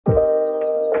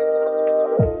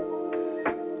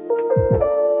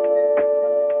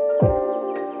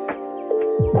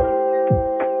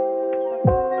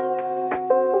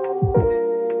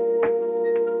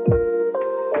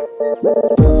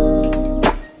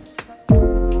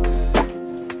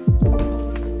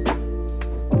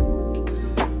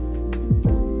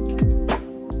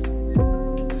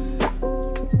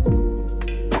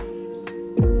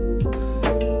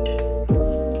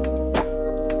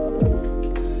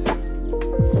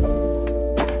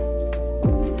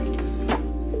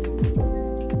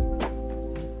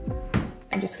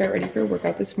got ready for a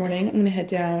workout this morning. I'm gonna head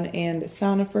down and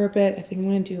sauna for a bit. I think I'm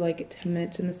gonna do like 10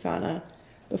 minutes in the sauna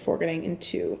before getting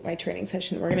into my training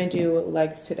session. We're gonna do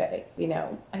legs today. You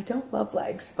know, I don't love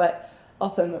legs, but I'll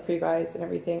film it for you guys and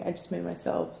everything. I just made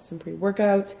myself some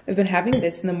pre-workouts. I've been having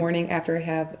this in the morning after I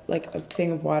have like a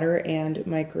thing of water and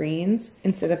my greens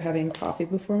instead of having coffee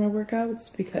before my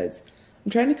workouts, because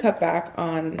I'm trying to cut back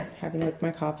on having like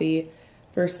my coffee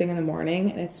first thing in the morning,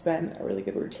 and it's been a really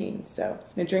good routine. So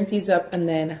I'm gonna drink these up and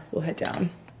then we'll head down.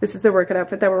 This is the workout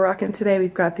outfit that we're rocking today.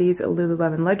 We've got these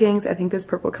Lululemon leggings. I think this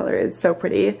purple color is so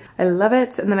pretty. I love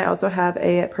it. And then I also have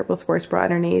a purple sports bra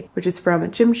underneath, which is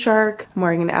from Gymshark. I'm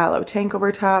wearing an aloe tank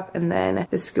over top, and then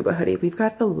this scuba hoodie. We've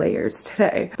got the layers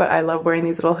today, but I love wearing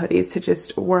these little hoodies to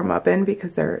just warm up in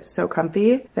because they're so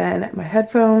comfy. Then my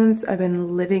headphones. I've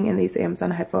been living in these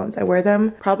Amazon headphones. I wear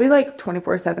them probably like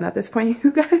 24/7 at this point, you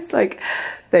guys. Like,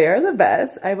 they are the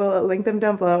best. I will link them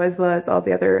down below, as well as all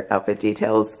the other outfit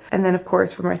details. And then of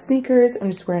course for my sneakers,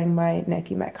 I'm just wearing my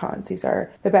Nike Metcons. These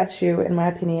are the best shoe in my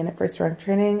opinion for strength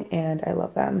training, and I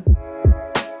love them.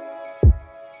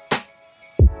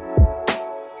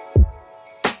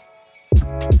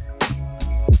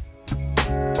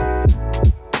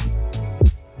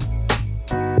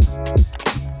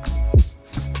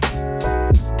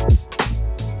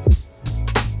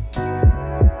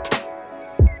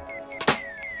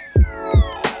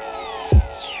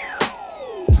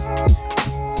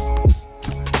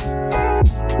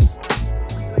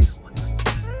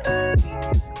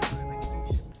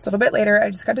 It's a little bit later.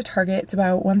 I just got to Target. It's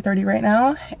about 1:30 right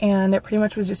now, and it pretty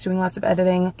much was just doing lots of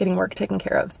editing, getting work taken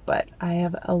care of. But I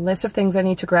have a list of things I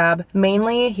need to grab,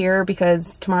 mainly here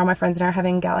because tomorrow my friends and I are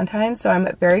having galentines, so I'm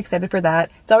very excited for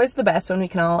that. It's always the best when we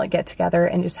can all get together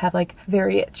and just have like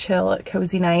very chill,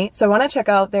 cozy night. So I want to check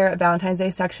out their Valentine's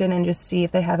Day section and just see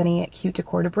if they have any cute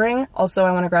decor to bring. Also,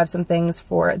 I want to grab some things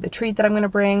for the treat that I'm going to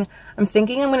bring. I'm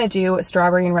thinking I'm going to do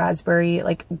strawberry and raspberry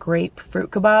like grapefruit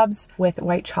kebabs with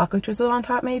white chocolate drizzle on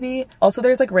top, maybe. Also,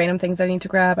 there's like random things I need to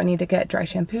grab. I need to get dry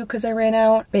shampoo because I ran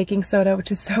out, baking soda,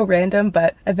 which is so random,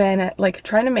 but I've been like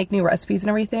trying to make new recipes and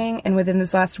everything, and within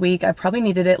this last week I've probably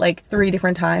needed it like 3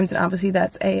 different times, and obviously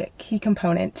that's a key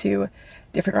component to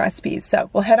different recipes. So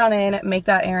we'll head on in, make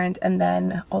that errand, and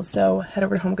then also head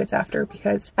over to Home Goods after,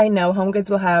 because I know Home Goods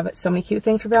will have so many cute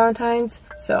things for Valentine's,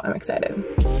 so I'm excited.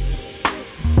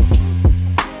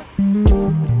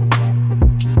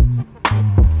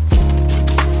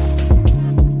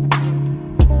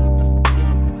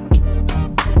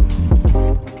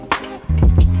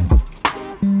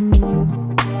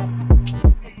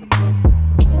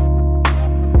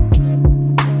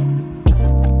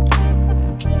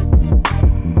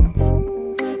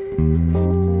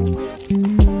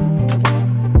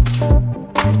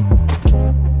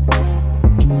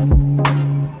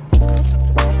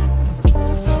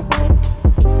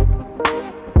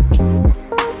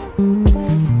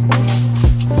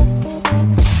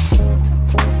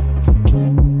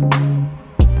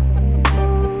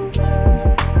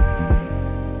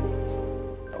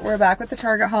 We're back with the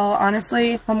Target haul.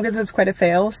 Honestly, Home Goods was quite a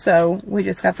fail, so we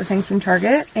just got the things from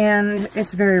Target, and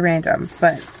it's very random.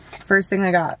 But first thing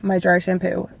I got, my dry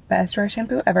shampoo. Best dry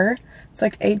shampoo ever. It's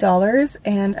like $8,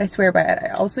 and I swear by it.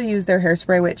 I also use their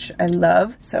hairspray, which I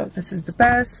love, so this is the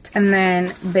best. And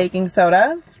then baking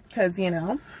soda, because, you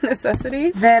know,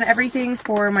 necessity. Then everything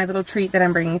for my little treat that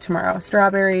I'm bringing tomorrow.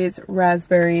 Strawberries,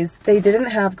 raspberries. They didn't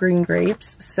have green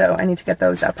grapes, so I need to get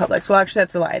those at Publix. Well, actually,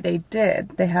 that's a lie. They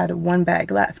did. They had 1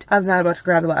 bag left. I was not about to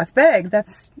grab the last bag.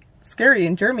 That's scary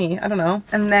and germy. I don't know.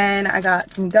 And then I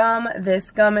got some gum.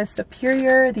 This gum is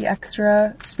Superior, the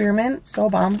extra spearmint. So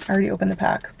bomb. I already opened the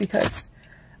pack because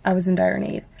I was in dire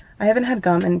need. I haven't had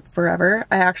gum in forever.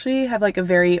 I actually have like a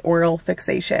very oral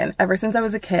fixation ever since I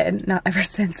was a kid. Not ever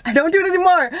since. I don't do it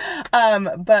anymore.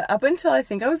 But up until I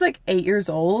think I was like 8 years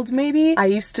old, maybe, I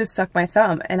used to suck my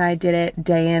thumb, and I did it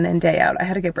day in and day out. I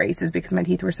had to get braces because my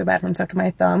teeth were so bad from sucking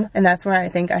my thumb. And that's why I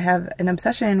think I have an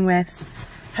obsession with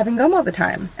having gum all the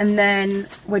time. And then,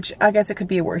 which I guess it could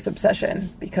be a worse obsession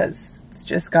because it's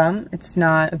just gum. It's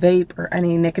not a vape or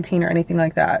any nicotine or anything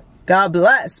like that. God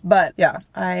bless. But yeah,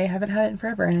 I haven't had it in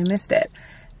forever and I missed it.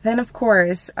 Then of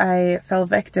course I fell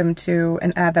victim to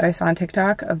an ad that I saw on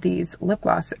TikTok of these lip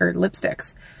gloss or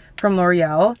lipsticks from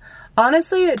L'Oreal.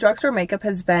 Honestly, drugstore makeup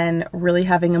has been really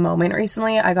having a moment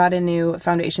recently. I got a new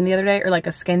foundation the other day, or like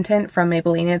a skin tint from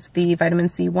Maybelline. It's the vitamin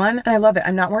C one, and I love it.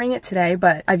 I'm not wearing it today,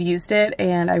 but I've used it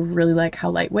and I really like how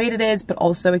lightweight it is, but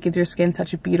also it gives your skin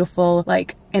such a beautiful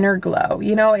like inner glow.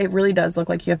 You know, it really does look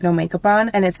like you have no makeup on,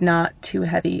 and it's not too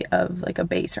heavy of like a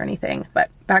base or anything.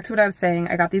 But back to what I was saying,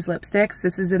 I got these lipsticks.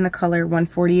 This is in the color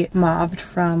 140 Mauve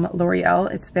from L'Oreal.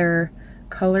 It's their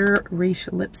Color Riche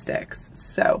lipsticks.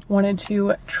 So wanted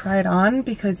to try it on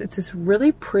because it's this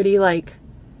really pretty, like,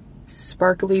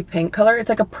 sparkly pink color. It's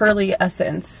like a pearly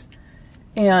essence.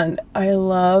 And I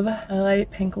love a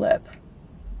light pink lip.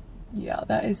 Yeah,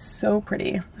 that is so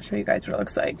pretty. I'll show you guys what it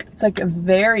looks like. It's like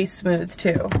very smooth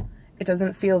too. It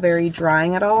doesn't feel very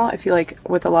drying at all. I feel like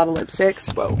with a lot of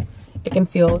lipsticks, whoa, it can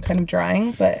feel kind of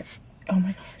drying, but oh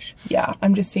my gosh. Yeah,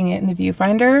 I'm just seeing it in the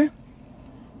viewfinder.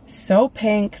 So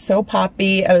pink, so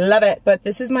poppy, I love it. But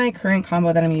this is my current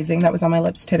combo that I'm using that was on my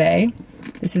lips today.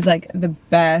 This is like the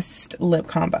best lip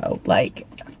combo. Like,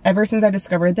 ever since I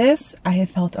discovered this, I have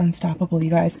felt unstoppable, you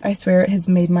guys. I swear it has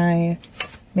made my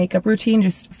makeup routine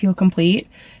just feel complete.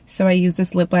 So I use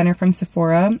this lip liner from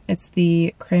Sephora. It's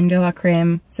the Creme de la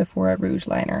Creme Sephora Rouge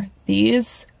Liner.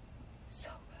 These, so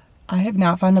good. I have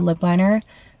not found a lip liner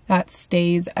that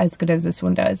stays as good as this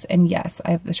one does. And yes,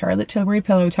 I have the Charlotte Tilbury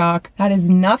Pillow Talk. That is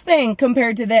nothing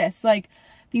compared to this. Like,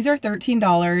 these are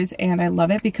 $13 and I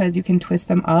love it because you can twist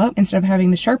them up instead of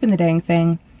having to sharpen the dang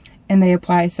thing. And they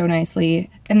apply so nicely.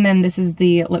 And then this is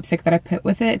the lipstick that I put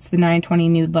with it. It's the 920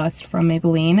 Nude Lust from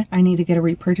Maybelline. I need to get a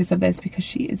repurchase of this because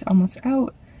she is almost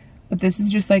out. But this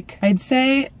is just like, I'd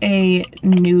say a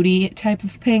nudie type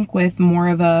of pink with more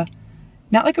of a,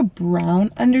 not like a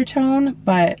brown undertone,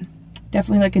 but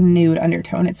definitely like a nude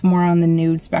undertone. It's more on the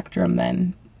nude spectrum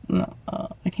than,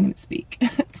 I can't even speak.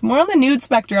 It's more on the nude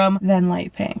spectrum than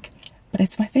light pink. But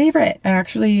it's my favorite. I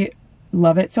actually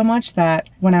love it so much that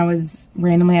when I was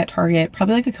randomly at Target,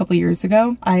 probably like a couple years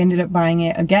ago, I ended up buying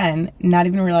it again, not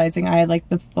even realizing I had like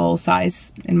the full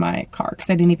size in my car because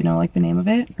I didn't even know like the name of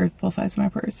it, or full size in my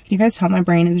purse. Can you guys tell my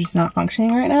brain is just not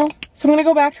functioning right now? So I'm gonna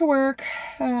go back to work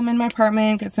in my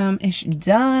apartment, get some ish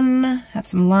done, have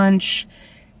some lunch,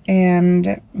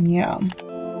 and yeah.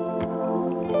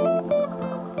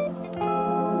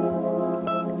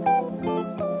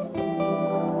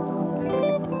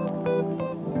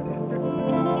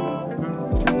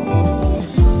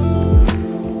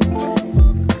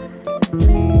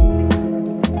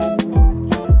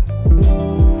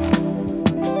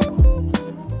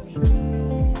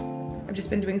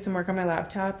 Been doing some work on my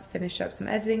laptop, finished up some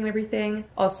editing and everything.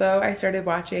 Also, I started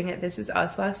watching This Is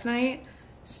Us last night.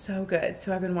 So good.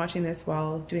 So I've been watching this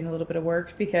while doing a little bit of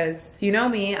work because if you know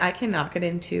me, I cannot get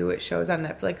into shows on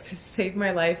Netflix to save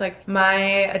my life. Like, my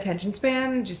attention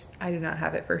span, I do not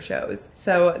have it for shows.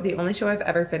 So the only show I've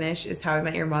ever finished is How I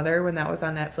Met Your Mother when that was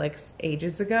on Netflix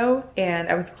ages ago. And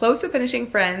I was close to finishing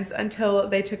Friends until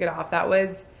they took it off.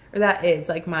 That is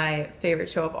like my favorite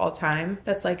show of all time.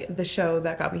 That's like the show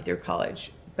that got me through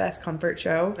college. Best comfort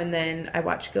show. And then I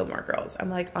watched Gilmore Girls. I'm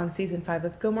like on season 5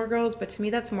 of Gilmore Girls, but to me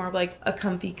that's more of like a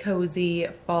comfy, cozy,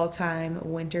 fall time,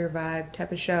 winter vibe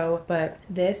type of show. But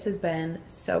this has been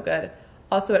so good.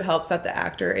 Also, it helps that the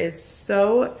actor is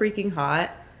so freaking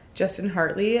hot. Justin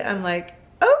Hartley. I'm like,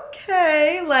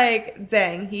 okay, like,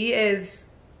 dang, he is,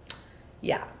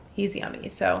 yeah. He's yummy.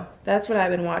 So that's what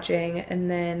I've been watching. And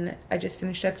then I just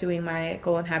finished up doing my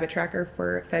goal and habit tracker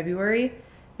for February.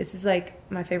 This is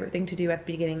like my favorite thing to do at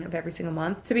the beginning of every single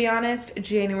month. To be honest,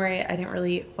 January, I didn't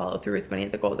really follow through with many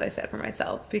of the goals I set for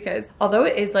myself because although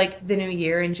it is like the new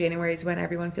year and January is when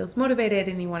everyone feels motivated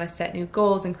and you want to set new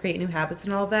goals and create new habits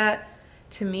and all that,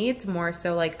 to me, it's more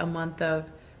so like a month of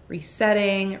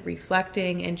resetting,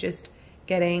 reflecting, and just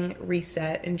getting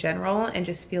reset in general and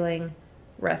just feeling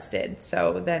rested.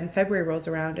 So then February rolls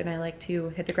around and I like to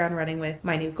hit the ground running with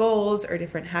my new goals or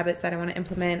different habits that I want to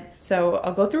implement. So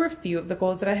I'll go through a few of the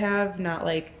goals that I have, not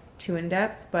like too in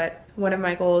depth, but one of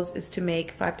my goals is to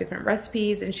make 5 different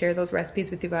recipes and share those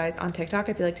recipes with you guys on TikTok.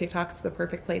 I feel like TikTok's the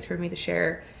perfect place for me to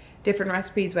share different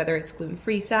recipes, whether it's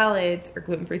gluten-free salads,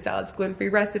 gluten-free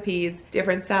recipes,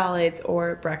 different salads,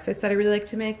 or breakfast that I really like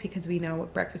to make because we know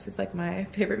breakfast is like my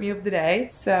favorite meal of the day.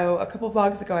 So a couple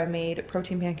vlogs ago, I made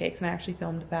protein pancakes and I actually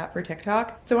filmed that for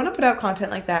TikTok. So I want to put out content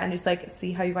like that and just like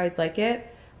see how you guys like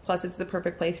it. Plus, it's the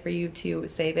perfect place for you to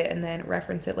save it and then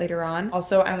reference it later on.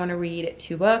 Also, I want to read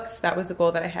 2 books. That was the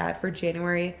goal that I had for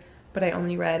January, but I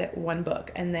only read 1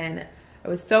 book. And then I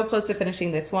was so close to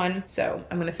finishing this one, so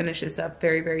I'm gonna finish this up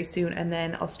very, very soon, and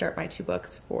then I'll start my 2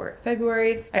 books for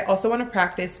February. I also wanna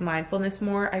practice mindfulness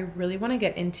more. I really wanna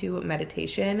get into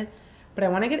meditation, but I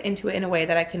wanna get into it in a way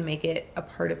that I can make it a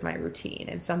part of my routine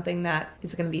and something that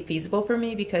is gonna be feasible for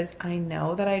me because I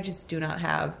know that I just do not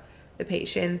have the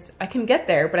patience. I can get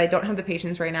there, but I don't have the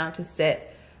patience right now to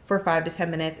sit for 5 to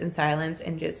 10 minutes in silence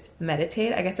and just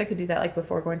meditate. I guess I could do that like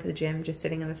before going to the gym, just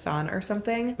sitting in the sun or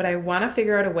something. But I want to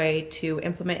figure out a way to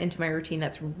implement into my routine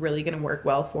that's really going to work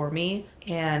well for me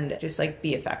and just like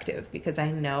be effective because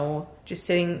I know just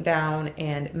sitting down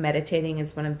and meditating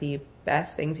is one of the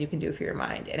best things you can do for your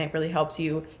mind. And it really helps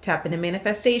you tap into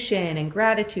manifestation and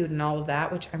gratitude and all of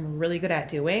that, which I'm really good at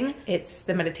doing. It's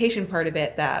the meditation part of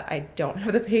it that I don't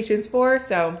have the patience for.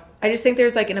 So I just think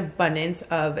there's like an abundance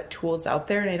of tools out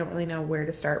there and I don't really know where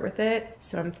to start with it.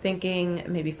 So I'm thinking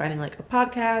maybe finding like a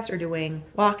podcast or doing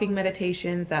walking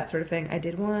meditations, that sort of thing. I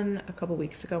did one a couple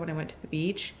weeks ago when I went to the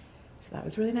beach. So that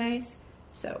was really nice.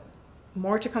 So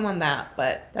more to come on that,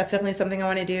 but that's definitely something I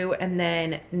want to do. And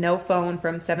then no phone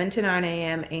from 7 to 9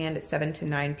 a.m. and 7 to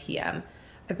 9 p.m.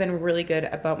 I've been really good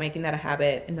about making that a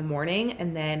habit in the morning.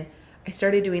 And then I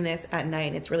started doing this at night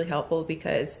and it's really helpful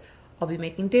because I'll be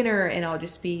making dinner and I'll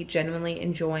just be genuinely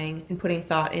enjoying and putting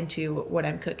thought into what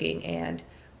I'm cooking and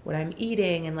what I'm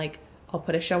eating. And like, I'll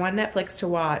put a show on Netflix to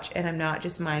watch and I'm not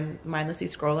just mindlessly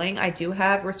scrolling. I do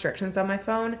have restrictions on my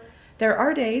phone. There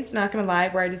are days, not gonna lie,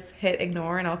 where I just hit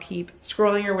ignore and I'll keep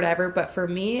scrolling or whatever. But for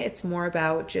me, it's more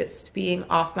about just being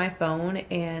off my phone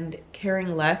and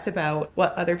caring less about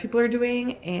what other people are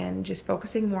doing and just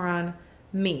focusing more on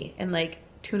me and like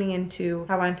tuning into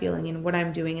how I'm feeling and what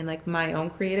I'm doing and like my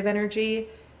own creative energy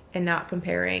and not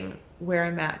comparing where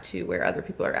I'm at to where other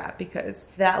people are at, because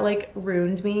that like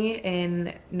ruined me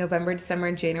in November, December,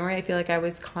 and January. I feel like I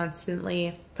was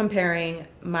constantly comparing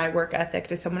my work ethic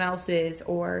to someone else's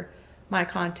or my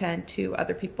content to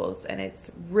other people's, and it's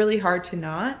really hard to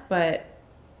not, but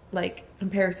like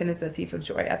comparison is the thief of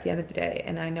joy at the end of the day.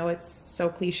 And I know it's so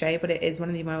cliche, but it is one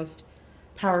of the most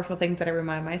powerful things that I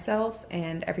remind myself.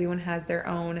 And everyone has their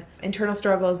own internal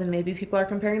struggles, and maybe people are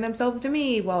comparing themselves to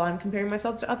me while I'm comparing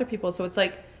myself to other people. So it's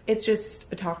like, it's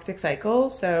just a toxic cycle.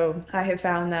 So I have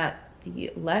found that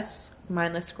the less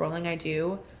mindless scrolling I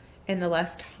do and the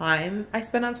less time I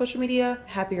spend on social media,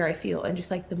 happier I feel and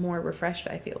just like the more refreshed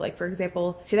I feel. Like for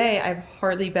example, today I've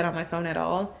hardly been on my phone at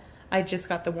all. I just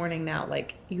got the warning now,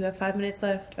 like you have 5 minutes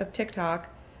left of TikTok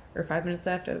or 5 minutes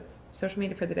left of social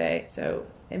media for the day. So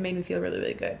it made me feel really,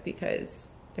 really good because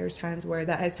there's times where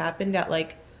that has happened at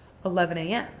like 11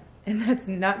 a.m. and that's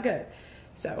not good.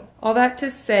 So all that to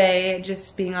say,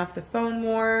 just being off the phone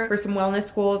more. For some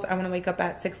wellness goals, I want to wake up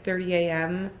at 6:30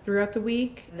 a.m. throughout the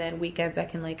week. And then weekends I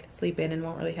can like sleep in and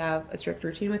won't really have a strict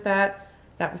routine with that.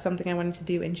 That was something I wanted to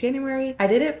do in January. I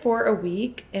did it for a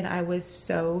week and I was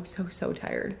so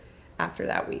tired after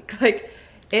that week. Like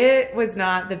it was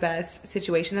not the best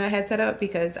situation that I had set up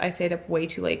because I stayed up way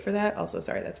too late for that. Also,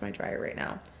 sorry, that's my dryer right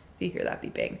now. If you hear that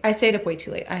beeping. I stayed up way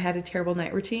too late. I had a terrible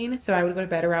night routine. So I would go to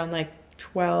bed around like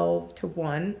 12 to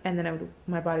 1 and then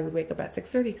my body would wake up at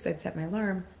 6:30 because I'd set my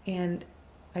alarm, and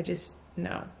I was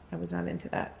not into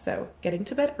that. So getting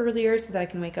to bed earlier so that I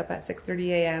can wake up at 6:30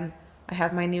 a.m. I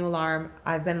have my new alarm.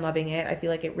 I've been loving it. I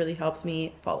feel like it really helps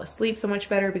me fall asleep so much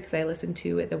better because I listen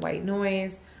to the white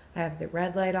noise. I have the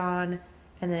red light on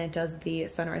and then it does the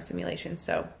sunrise simulation.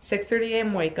 So 6:30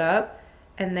 a.m. wake up,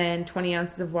 and then 20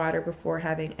 ounces of water before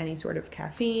having any sort of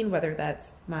caffeine, whether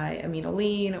that's my amino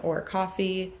lean or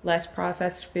coffee. Less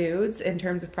processed foods. In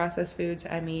terms of processed foods,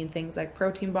 I mean things like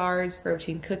protein bars,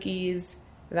 protein cookies,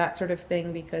 that sort of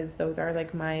thing, because those are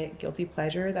like my guilty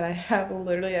pleasure that I have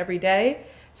literally every day.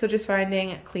 So just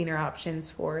finding cleaner options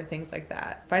for things like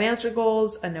that. Financial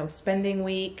goals, a no spending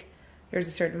week. There's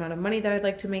a certain amount of money that I'd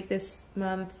like to make this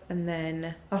month, and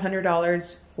then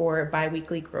 $100 for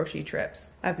bi-weekly grocery trips.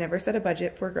 I've never set a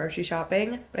budget for grocery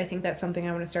shopping, but I think that's something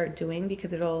I want to start doing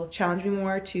because it'll challenge me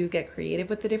more to get creative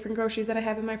with the different groceries that I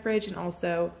have in my fridge and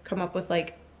also come up with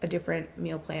like a different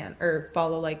meal plan or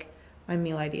follow like my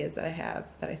meal ideas that I have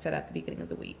that I set at the beginning of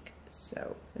the week.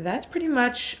 So that's pretty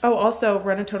much, also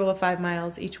run a total of 5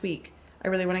 miles each week. I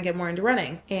really want to get more into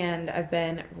running and I've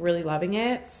been really loving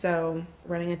it. So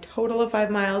running a total of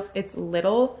 5 miles, it's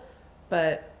little,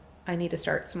 but I need to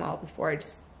start small before I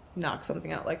just knock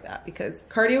something out like that, because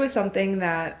cardio is something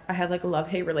that I have like a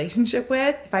love-hate relationship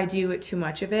with. If I do too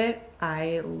much of it,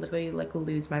 I literally like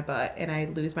lose my butt and I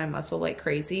lose my muscle like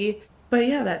crazy. But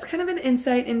yeah, that's kind of an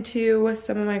insight into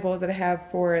some of my goals that I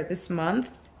have for this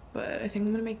month. But I think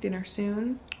I'm gonna make dinner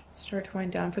soon. Start to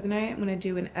wind down for the night. I'm gonna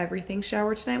do an everything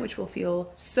shower tonight, which will feel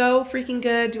so freaking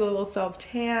good. Do a little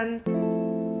self-tan.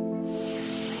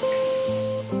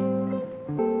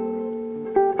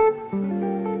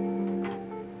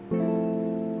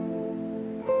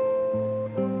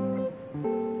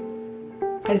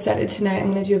 I decided tonight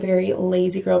I'm gonna do a very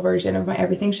lazy girl version of my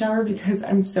everything shower because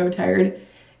I'm so tired.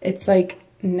 It's like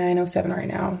 9:07 right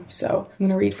now, so I'm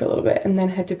gonna read for a little bit and then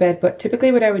head to bed. But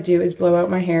typically what I would do is blow out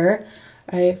my hair.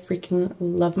 I freaking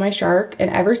love my Shark, and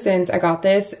ever since I got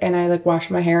this and I like wash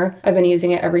my hair, I've been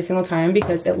using it every single time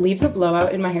because it leaves a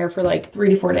blowout in my hair for like 3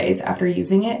 to 4 days after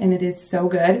using it, and it is so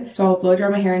good. So I'll blow dry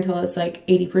my hair until it's like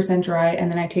 80% dry,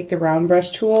 and then I take the round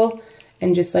brush tool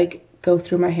and just like go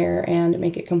through my hair and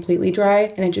make it completely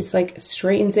dry, and it just like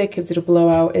straightens it, gives it a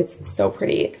blowout. It's so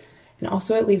pretty. And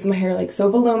also it leaves my hair like so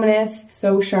voluminous,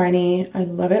 so shiny. I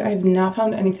love it. I've not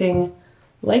found anything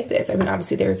like this. I mean,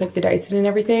 obviously there's like the Dyson and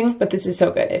everything, but this is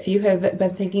so good. If you have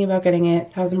been thinking about getting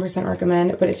it, 1000%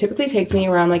 recommend. But it typically takes me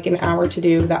around like an hour to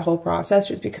do that whole process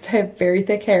just because I have very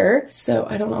thick hair. So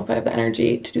I don't know if I have the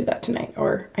energy to do that tonight,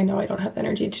 or I know I don't have the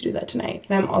energy to do that tonight.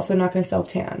 And I'm also not going to self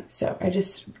tan. So I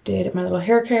just did my little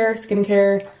hair care,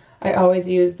 skincare. I always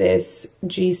use this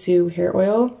Jisoo hair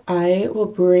oil. I will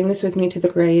bring this with me to the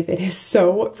grave. It is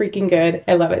so freaking good.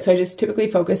 I love it. So I just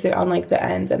typically focus it on like the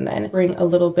ends and then bring a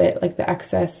little bit like the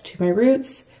excess to my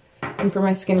roots. And for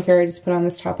my skincare, I just put on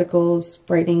this Topicals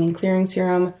Brightening and Clearing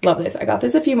Serum. Love this. I got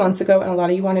this a few months ago and a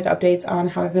lot of you wanted updates on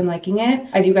how I've been liking it.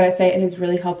 I do gotta say it has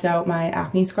really helped out my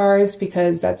acne scars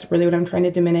because that's really what I'm trying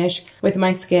to diminish with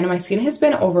my skin. My skin has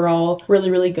been overall really,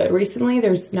 really good recently.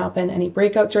 There's not been any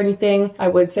breakouts or anything. I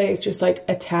would say it's just like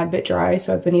a tad bit dry.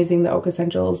 So I've been using the Oak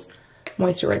Essentials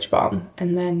Moisture Rich Balm,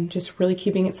 and then just really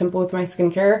keeping it simple with my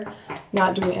skincare,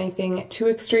 not doing anything too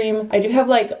extreme. I do have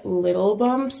like little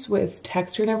bumps with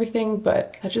texture and everything,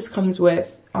 but that just comes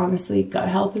with honestly gut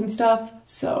health and stuff,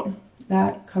 so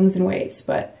that comes in waves.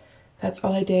 But that's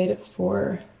all I did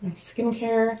for my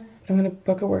skincare. I'm gonna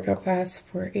book a workout class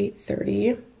for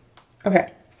 8:30.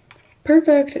 Okay,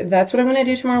 perfect. That's what I'm gonna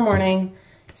do tomorrow morning.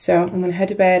 So I'm gonna head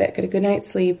to bed, get a good night's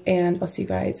sleep, and I'll see you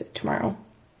guys tomorrow.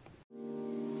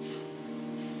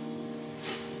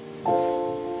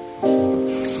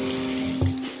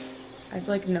 I have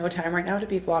like no time right now to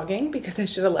be vlogging because I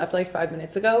should have left like 5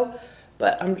 minutes ago,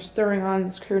 but I'm just throwing on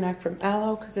this crew neck from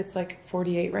Aloe because it's like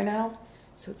 48 right now,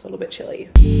 so it's a little bit chilly.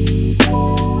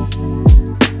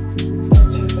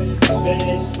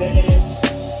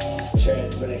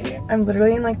 I'm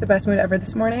literally in like the best mood ever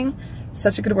this morning.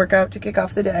 Such a good workout to kick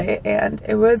off the day, and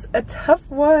it was a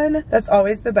tough one. That's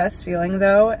always the best feeling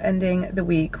though, ending the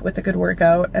week with a good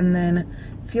workout and then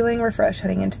feeling refreshed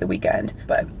heading into the weekend.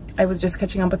 But I was just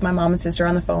catching up with my mom and sister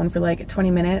on the phone for like 20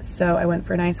 minutes, so I went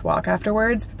for a nice walk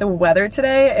afterwards. The weather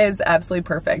today is absolutely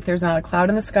perfect. There's not a cloud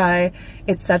in the sky.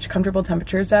 It's such comfortable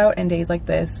temperatures out, and days like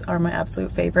this are my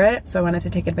absolute favorite. So I wanted to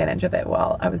take advantage of it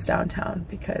while I was downtown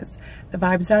because the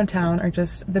vibes downtown are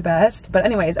just the best. But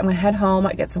anyways, I'm gonna head home,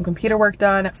 get some computer work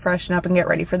done, freshen up and get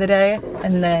ready for the day.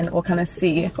 And then we'll kind of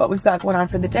see what we've got going on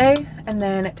for the day. And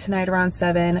then tonight around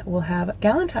 7, we'll have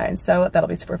galentines. So that'll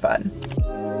be super fun.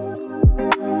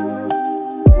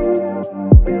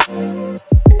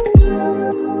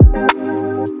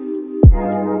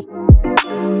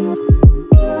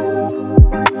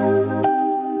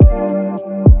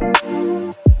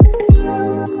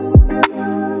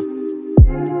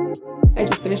 I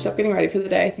just finished up getting ready for the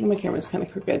day. I think my camera's kind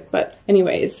of crooked, but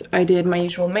anyways, I did my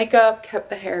usual makeup, kept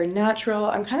the hair natural.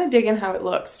 I'm kind of digging how it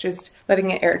looks, just letting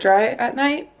it air dry at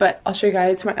night, but I'll show you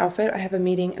guys my outfit. I have a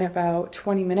meeting in about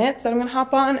 20 minutes that I'm gonna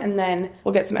hop on, and then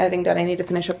we'll get some editing done. I need to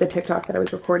finish up the TikTok that I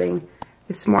was recording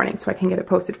this morning so I can get it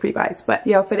posted for you guys. But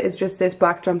the outfit is just this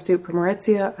black jumpsuit from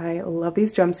Aritzia. I love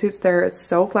these jumpsuits. They're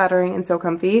so flattering and so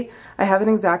comfy. I have an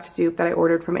exact dupe that I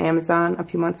ordered from Amazon a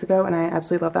few months ago, and I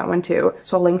absolutely love that one too.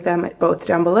 So I'll link them both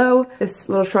down below. This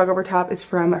little shrug over top is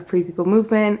from Free People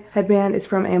Movement. Headband is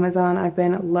from Amazon. I've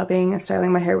been loving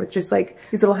styling my hair with just like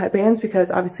these little headbands because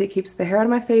obviously it keeps the hair out of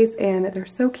my face and they're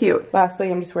so cute.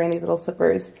 Lastly, I'm just wearing these little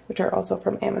slippers, which are also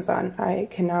from Amazon. I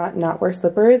cannot not wear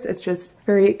slippers. It's just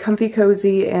very comfy,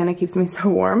 cozy, and it keeps me so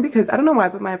warm because I don't know why,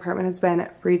 but my apartment has been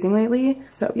freezing lately.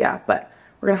 So yeah, but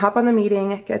we're gonna hop on the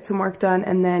meeting, get some work done,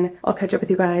 and then I'll catch up with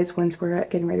you guys once we're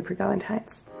getting ready for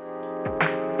Galentines.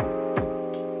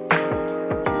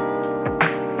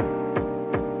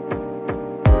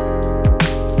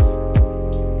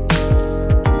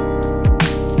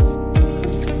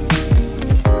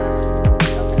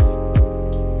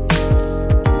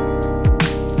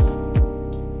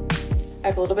 I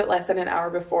have a little bit less than an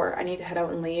hour before I need to head out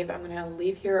and leave. I'm gonna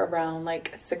leave here around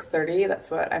like 6:30.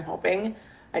 That's what I'm hoping.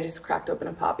 I just cracked open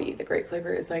a Poppy. The grape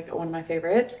flavor is like one of my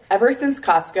favorites. Ever since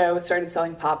Costco started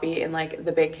selling Poppy in like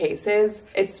the big cases,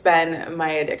 it's been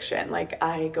my addiction. Like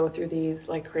I go through these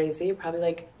like crazy, probably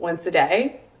like once a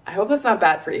day. I hope that's not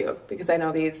bad for you because I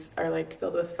know these are like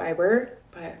filled with fiber,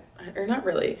 but, or not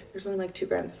really. There's only like 2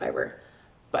 grams of fiber.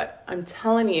 but I'm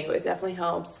telling you, it definitely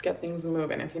helps get things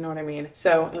moving, if you know what I mean.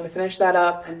 So I'm gonna finish that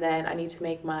up, and then I need to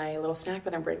make my little snack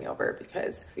that I'm bringing over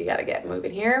because we gotta get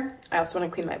moving here. I also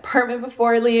wanna clean my apartment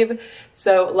before I leave,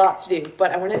 so lots to do.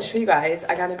 But I wanted to show you guys,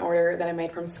 I got an order that I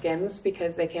made from Skims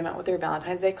because they came out with their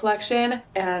Valentine's Day collection,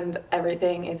 and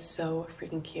everything is so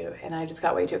freaking cute, and I just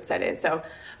got way too excited. So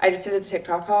I just did a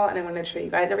TikTok haul, and I wanted to show you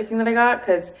guys everything that I got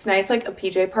because tonight's like a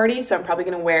PJ party, so I'm probably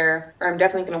gonna wear, or I'm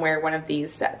definitely gonna wear one of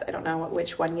these sets. I don't know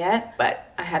which one yet,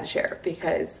 but I had to share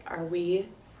because are we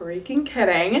freaking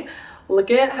kidding? Look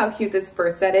at how cute this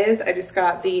first set is. I just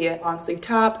got the long sleeve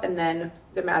top and then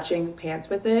the matching pants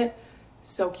with it.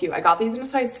 So cute. I got these in a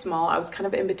size small. I was kind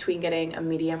of in between getting a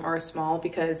medium or a small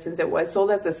because since it was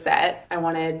sold as a set, I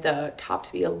wanted the top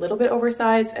to be a little bit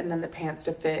oversized and then the pants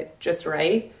to fit just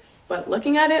right. But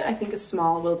looking at it, I think a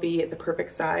small will be the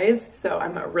perfect size. So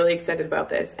I'm really excited about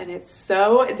this, and it's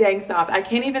so dang soft. I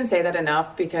can't even say that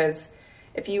enough because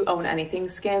if you own anything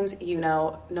Skims, you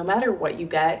know, no matter what you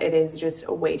get, it is just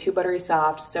way too buttery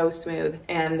soft, so smooth,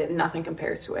 and nothing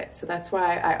compares to it. So that's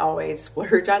why I always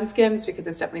splurge on Skims because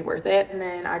it's definitely worth it. And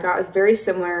then I got a very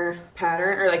similar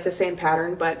pattern, or like the same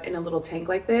pattern, but in a little tank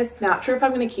like this. Not sure if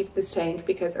I'm gonna keep this tank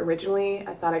because originally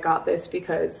I thought I got this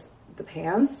because the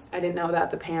pants. I didn't know that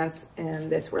the pants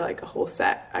and this were like a whole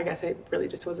set. I guess I really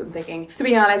just wasn't thinking. To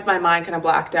be honest, my mind kind of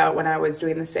blacked out when I was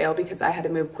doing the sale because I had to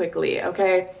move quickly,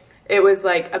 okay? It was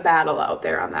like a battle out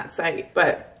there on that site,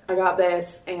 but I got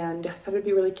this and I thought it'd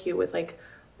be really cute with like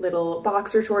little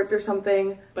boxer shorts or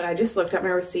something. But I just looked at my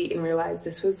receipt and realized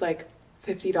this was like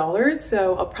 $50.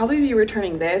 So I'll probably be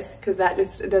returning this because that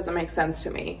just doesn't make sense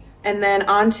to me. And then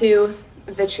on to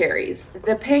the cherries,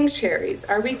 the pink cherries.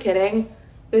 Are we kidding?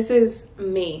 This is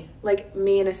me, like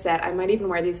me in a set. I might even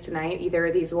wear these tonight,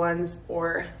 either these ones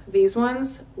or these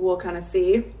ones. We'll kind of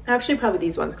see. Actually, probably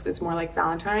these ones because it's more like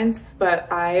Valentine's. But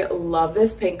I love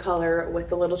this pink color with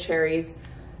the little cherries.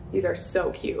 These are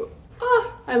so cute.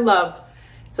 Oh, I love.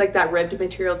 It's like that ribbed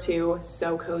material too,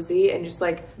 so cozy and just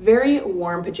like very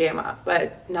warm pajama,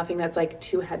 but nothing that's like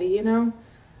too heavy, you know?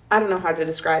 I don't know how to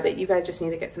describe it. You guys just need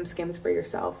to get some Skims for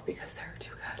yourself because they're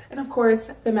too good. And of course,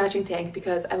 the matching tank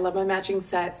because I love my matching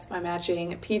sets, my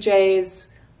matching PJs,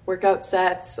 workout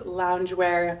sets,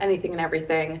 loungewear, anything and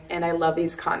everything. And I love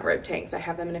these cotton rib tanks. I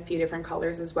have them in a few different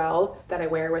colors as well that I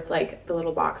wear with like the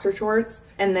little boxer shorts.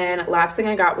 And then last thing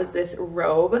I got was this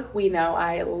robe. We know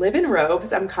I live in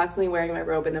robes. I'm constantly wearing my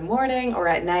robe in the morning or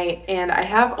at night. And I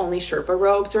have only Sherpa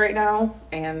robes right now.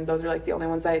 And those are like the only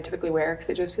ones that I typically wear because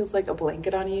it just feels like a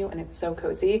blanket on you and it's so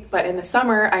cozy. But in the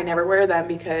summer, I never wear them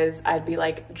because I'd be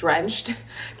like drenched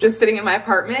just sitting in my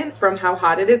apartment from how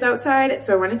hot it is outside.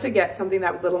 So I wanted to get something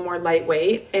that was a little more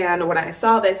lightweight. And when I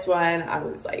saw this one, I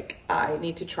was like, I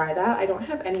need to try that. I don't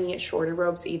have any shorter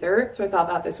robes either. So I thought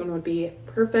that this one would be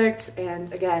perfect.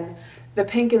 And again, the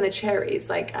pink and the cherries,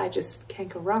 like I just can't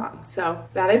go wrong. So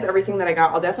that is everything that I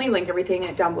got. I'll definitely link everything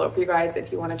down below for you guys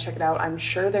if you want to check it out. I'm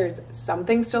sure there's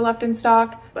something still left in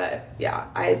stock, but yeah,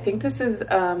 I think this is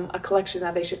a collection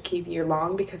that they should keep year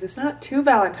long because it's not too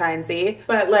Valentine's-y,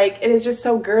 but like it is just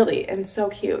so girly and so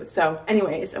cute. So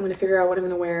anyways, I'm gonna figure out what I'm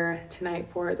gonna wear tonight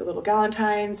for the little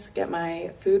galentines, get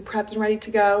my food prepped and ready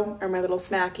to go, or my little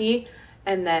snacky,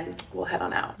 and then we'll head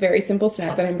on out. Very simple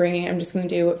snack that I'm bringing. I'm just gonna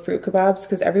do fruit kebabs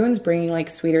because everyone's bringing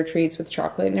like sweeter treats with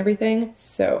chocolate and everything.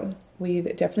 So we've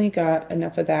definitely got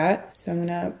enough of that. So I'm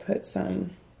gonna put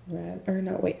some red, or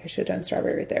no, wait, I should have done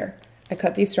strawberry right there. I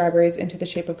cut these strawberries into the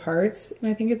shape of hearts and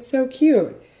I think it's so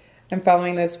cute. I'm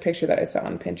following this picture that I saw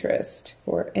on Pinterest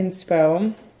for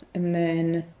inspo. And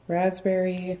then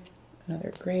raspberry,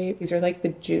 another grape. These are like the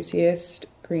juiciest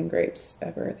green grapes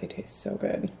ever. They taste so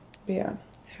good. But yeah.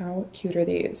 How cute are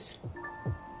these?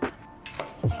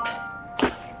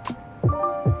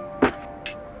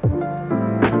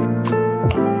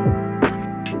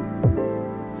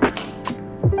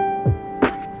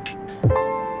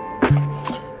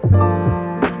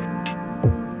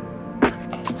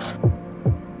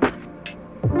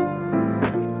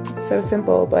 So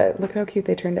simple, but look how cute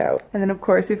they turned out. And then of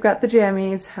course we've got the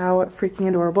jammies. How freaking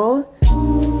adorable.